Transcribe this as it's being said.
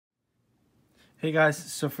Hey guys,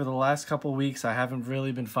 so for the last couple weeks I haven't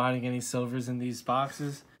really been finding any silvers in these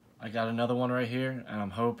boxes. I got another one right here and I'm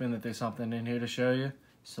hoping that there's something in here to show you.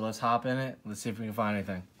 So let's hop in it, let's see if we can find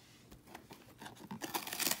anything.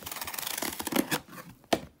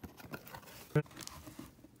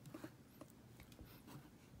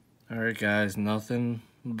 Alright guys, nothing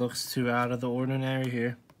looks too out of the ordinary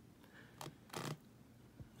here.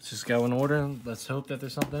 Let's just go in order and let's hope that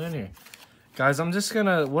there's something in here. Guys,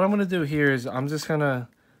 what I'm gonna do here is I'm just gonna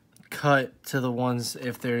cut to the ones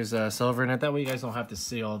if there's silver in it. That way you guys don't have to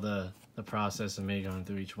see all the process of me going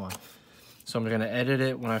through each one. So I'm gonna edit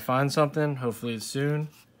it when I find something, hopefully it's soon.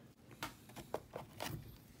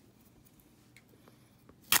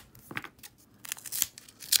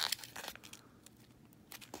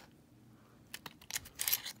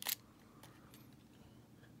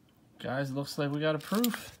 Guys, looks like we got a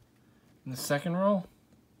proof in the second roll.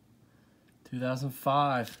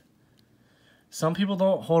 2005. Some people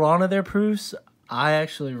don't hold on to their proofs. I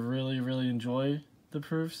actually really enjoy the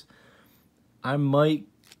proofs. I might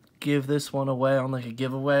give this one away on like a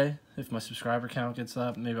giveaway if my subscriber count gets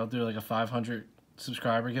up. Maybe I'll do like a 500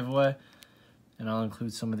 subscriber giveaway and I'll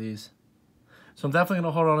include some of these. So I'm definitely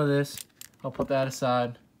gonna hold on to this. I'll put that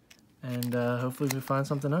aside and hopefully we find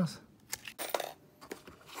something else.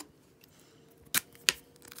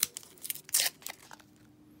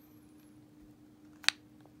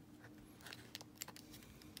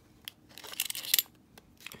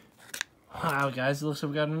 Wow, guys, it looks like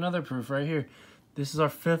we got another proof right here. This is our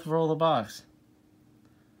 5th roll of the box.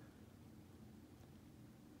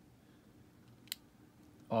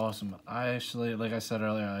 Awesome. I actually, like I said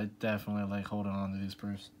earlier, I definitely like holding on to these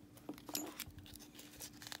proofs.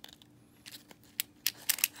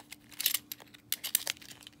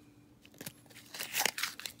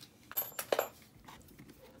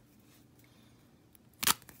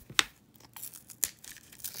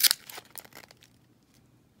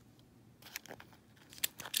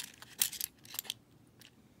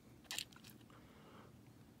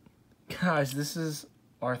 Guys, this is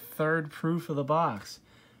our 3rd proof of the box.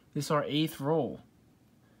 This is our 8th roll.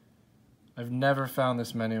 I've never found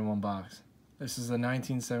this many in one box. This is a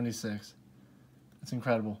 1976. It's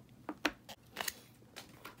incredible.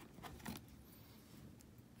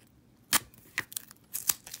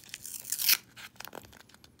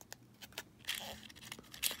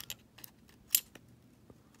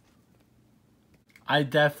 I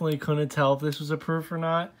definitely couldn't tell if this was a proof or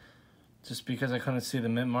not, just because I couldn't see the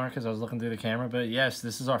mint mark as I was looking through the camera. But yes,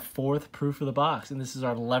 this is our 4th proof of the box, and this is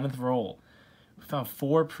our 11th roll. We found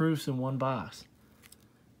 4 proofs in one box.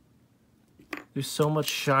 There's so much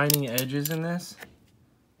shining edges in this.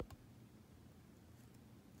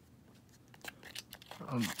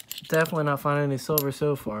 I'm definitely not finding any silver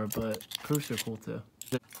so far, but proofs are cool too.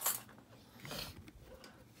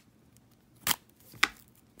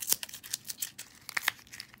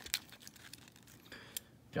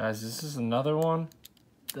 Guys, this is another one.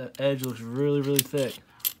 The edge looks really thick.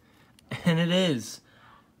 And it is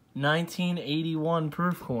 1981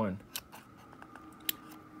 proof coin.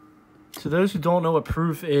 So those who don't know what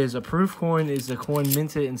proof is, a proof coin is a coin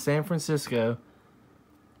minted in San Francisco.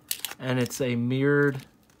 And it's a mirrored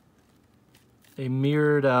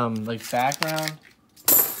like background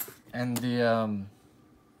and the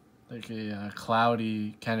like a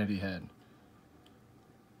cloudy Kennedy head.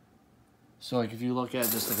 So like if you look at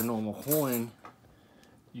just like a normal coin,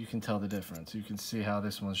 you can tell the difference. You can see how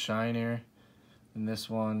this one's shinier than this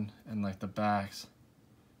one, and like the backs,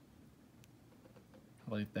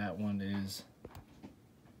 like that one is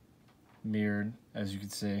mirrored, as you can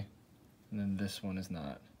see, and then this one is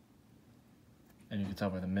not. And you can tell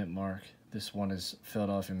by the mint mark. This one is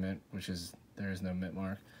Philadelphia Mint, which is, there is no mint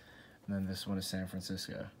mark. And then this one is San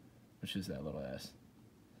Francisco, which is that little S.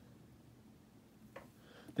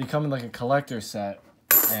 They come in like a collector set,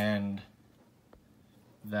 and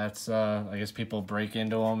that's, I guess people break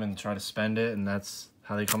into them and try to spend it, and that's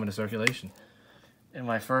how they come into circulation. In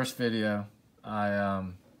my first video, I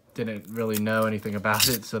didn't really know anything about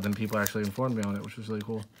it, so then people actually informed me on it, which was really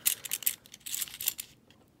cool.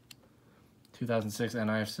 2006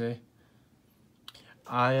 NIFC.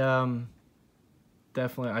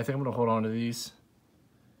 Definitely, I think I'm gonna hold on to these.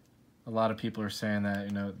 A lot of people are saying that,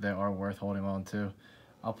 you know, they are worth holding on to.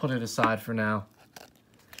 I'll put it aside for now.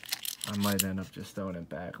 I might end up just throwing it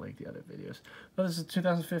back like the other videos. Oh, this is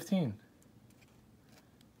 2015.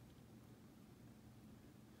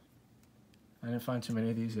 I didn't find too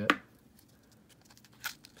many of these yet.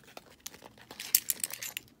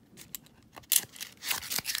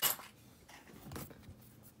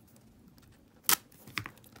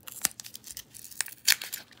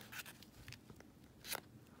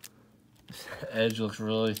 Edge looks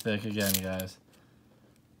really thick again, guys.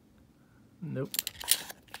 Nope.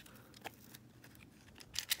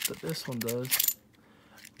 But this one does.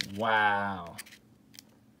 Wow.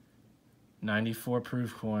 94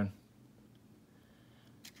 proof coin.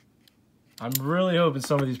 I'm really hoping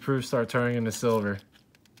some of these proofs start turning into silver.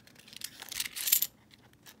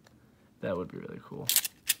 That would be really cool.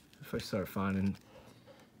 If I start finding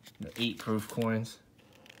 8 proof coins.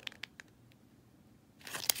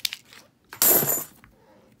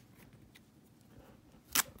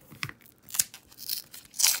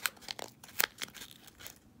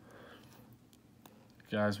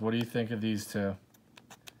 Guys, what do you think of these two?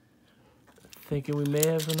 Thinking we may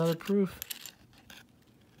have another proof.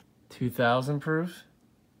 2000 proof.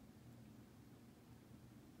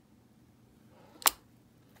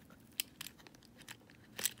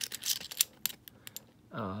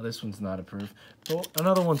 Oh, this one's not a proof. But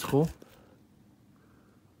another one's cool.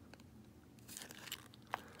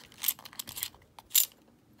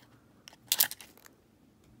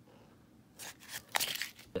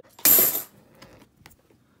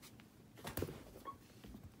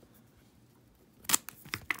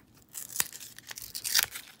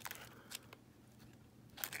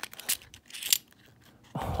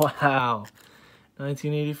 Wow,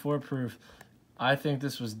 1984 proof. I think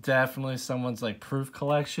this was definitely someone's like proof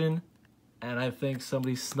collection, and I think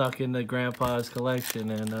somebody snuck into Grandpa's collection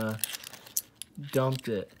and dumped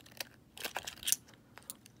it.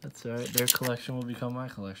 That's all right. Their collection will become my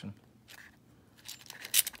collection.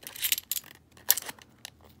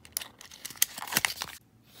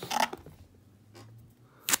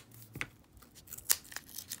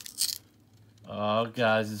 Oh,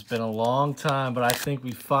 guys, it's been a long time, but I think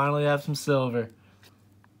we finally have some silver.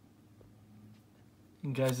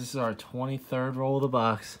 And guys, this is our 23rd roll of the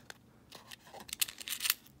box.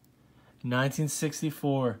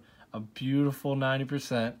 1964, a beautiful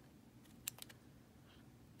 90%.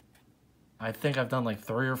 I think I've done like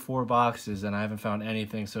 3 or 4 boxes and I haven't found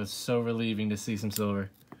anything, so it's so relieving to see some silver.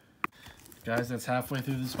 Guys, that's halfway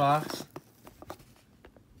through this box.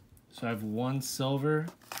 So I have 1 silver.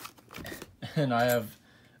 And I have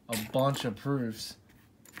a bunch of proofs.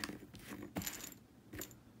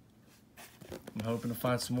 I'm hoping to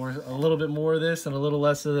find some more, a little bit more of this and a little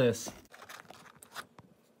less of this.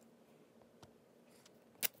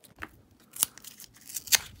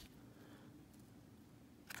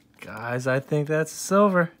 Guys, I think that's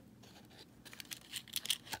silver.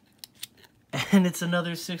 And it's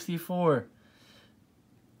another 64.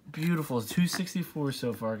 Beautiful. 264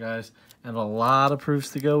 so far, guys. And a lot of proofs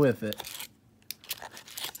to go with it.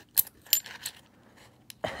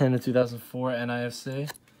 And the 2004 NIFC.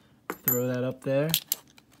 Throw that up there.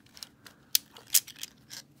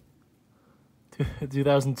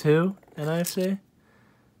 2002 NIFC.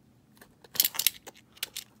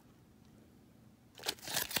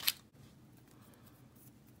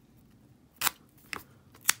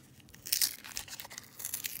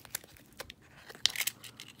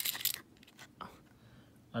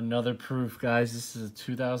 Another proof, guys. This is a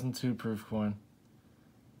 2002 proof coin.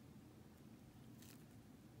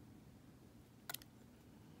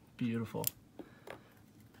 Beautiful.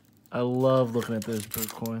 I love looking at those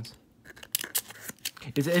proof coins.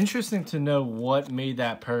 It's interesting to know what made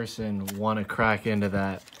that person want to crack into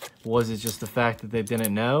that. Was it just the fact that they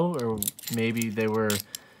didn't know, or maybe they were,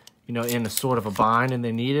 you know, in a sort of a bind and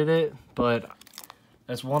they needed it? But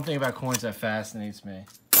that's one thing about coins that fascinates me.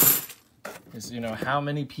 Is, you know, how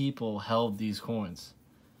many people held these coins?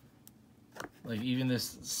 Like even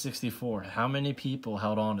this 64, how many people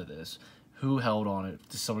held on to this? Who held on it?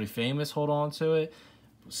 Did somebody famous hold on to it?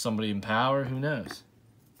 Somebody in power? Who knows?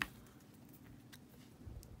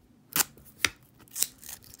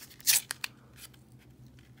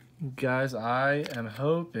 Guys, I am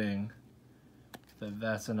hoping that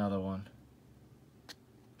that's another one.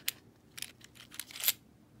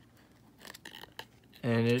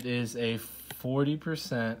 And it is a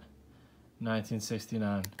 40%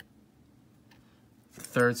 1969.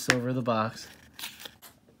 Third silver of the box.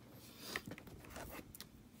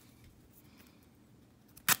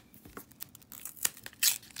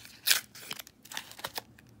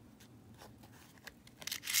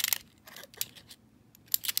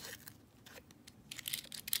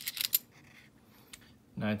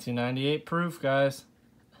 $19.98 proof, guys.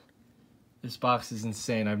 This box is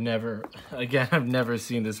insane. I've never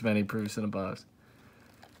seen this many proofs in a box.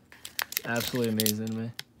 It's absolutely amazing to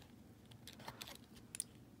me.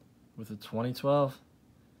 With a 2012.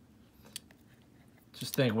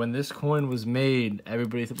 Just think, when this coin was made,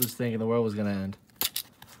 everybody was thinking the world was going to end.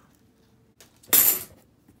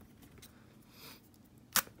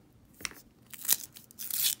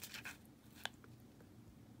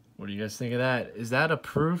 What do you guys think of that? Is that a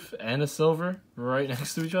proof and a silver right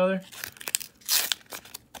next to each other?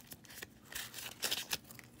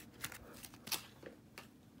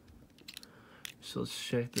 So let's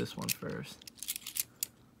check this one first.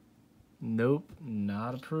 Nope,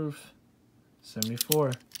 not a proof.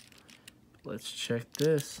 74. Let's check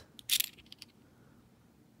this.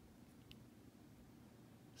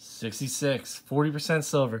 66, 40%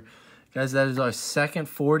 silver. Guys, that is our second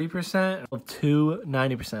 40% of two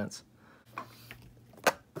 90%.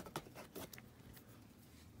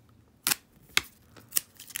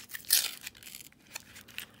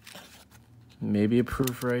 Maybe a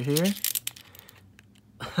proof right here.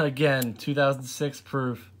 Again, 2006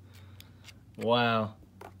 proof. Wow.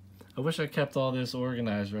 I wish I kept all this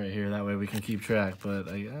organized right here. That way we can keep track. But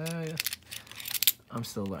I'm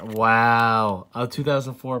still there. Wow. A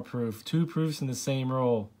 2004 proof. Two proofs in the same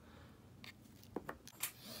roll.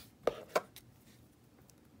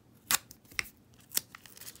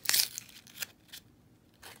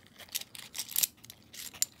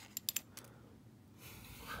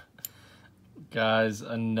 Guys,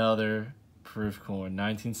 another proof coin.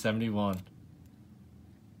 1971.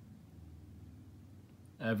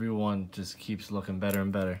 Everyone just keeps looking better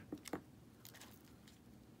and better.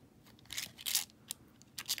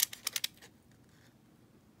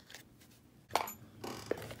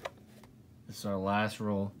 This is our last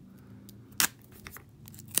roll.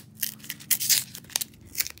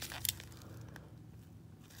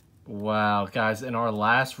 Wow, guys, in our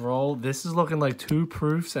last roll, this is looking like two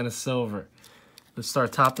proofs and a silver. Let's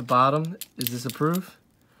start top to bottom. Is this a proof?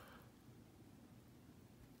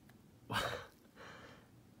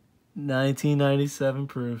 1997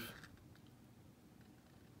 proof.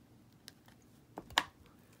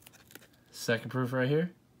 Second proof right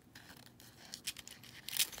here.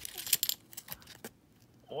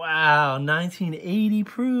 Wow, 1980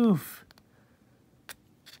 proof.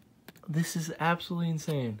 This is absolutely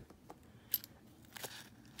insane.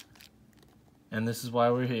 And this is why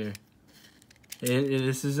we're here.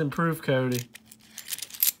 This isn't proof, Cody.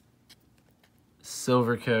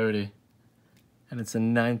 Silver Cody. And it's a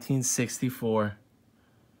 1964.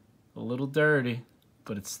 A little dirty,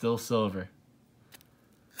 but it's still silver.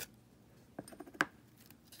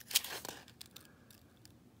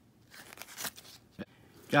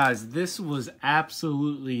 Guys, this was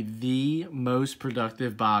absolutely the most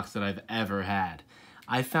productive box that I've ever had.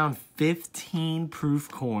 I found 15 proof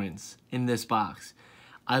coins in this box.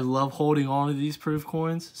 I love holding on to these proof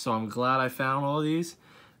coins, so I'm glad I found all these.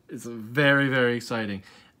 It's very, very exciting.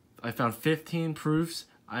 I found 15 proofs,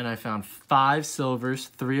 and I found 5 silvers.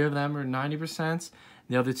 3 of them are 90%,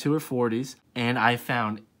 the other 2 are 40s, and I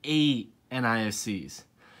found 8 NIFCs.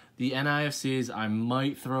 The NIFCs I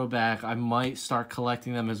might throw back. I might start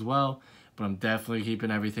collecting them as well, but I'm definitely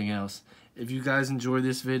keeping everything else. If you guys enjoyed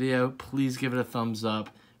this video, please give it a thumbs up.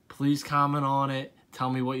 Please comment on it. Tell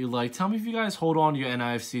me what you like. Tell me if you guys hold on to your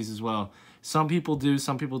NIFCs as well. Some people do,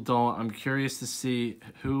 some people don't. I'm curious to see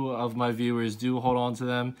who of my viewers do hold on to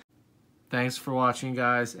them. Thanks for watching,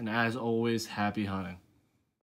 guys, and as always, happy hunting.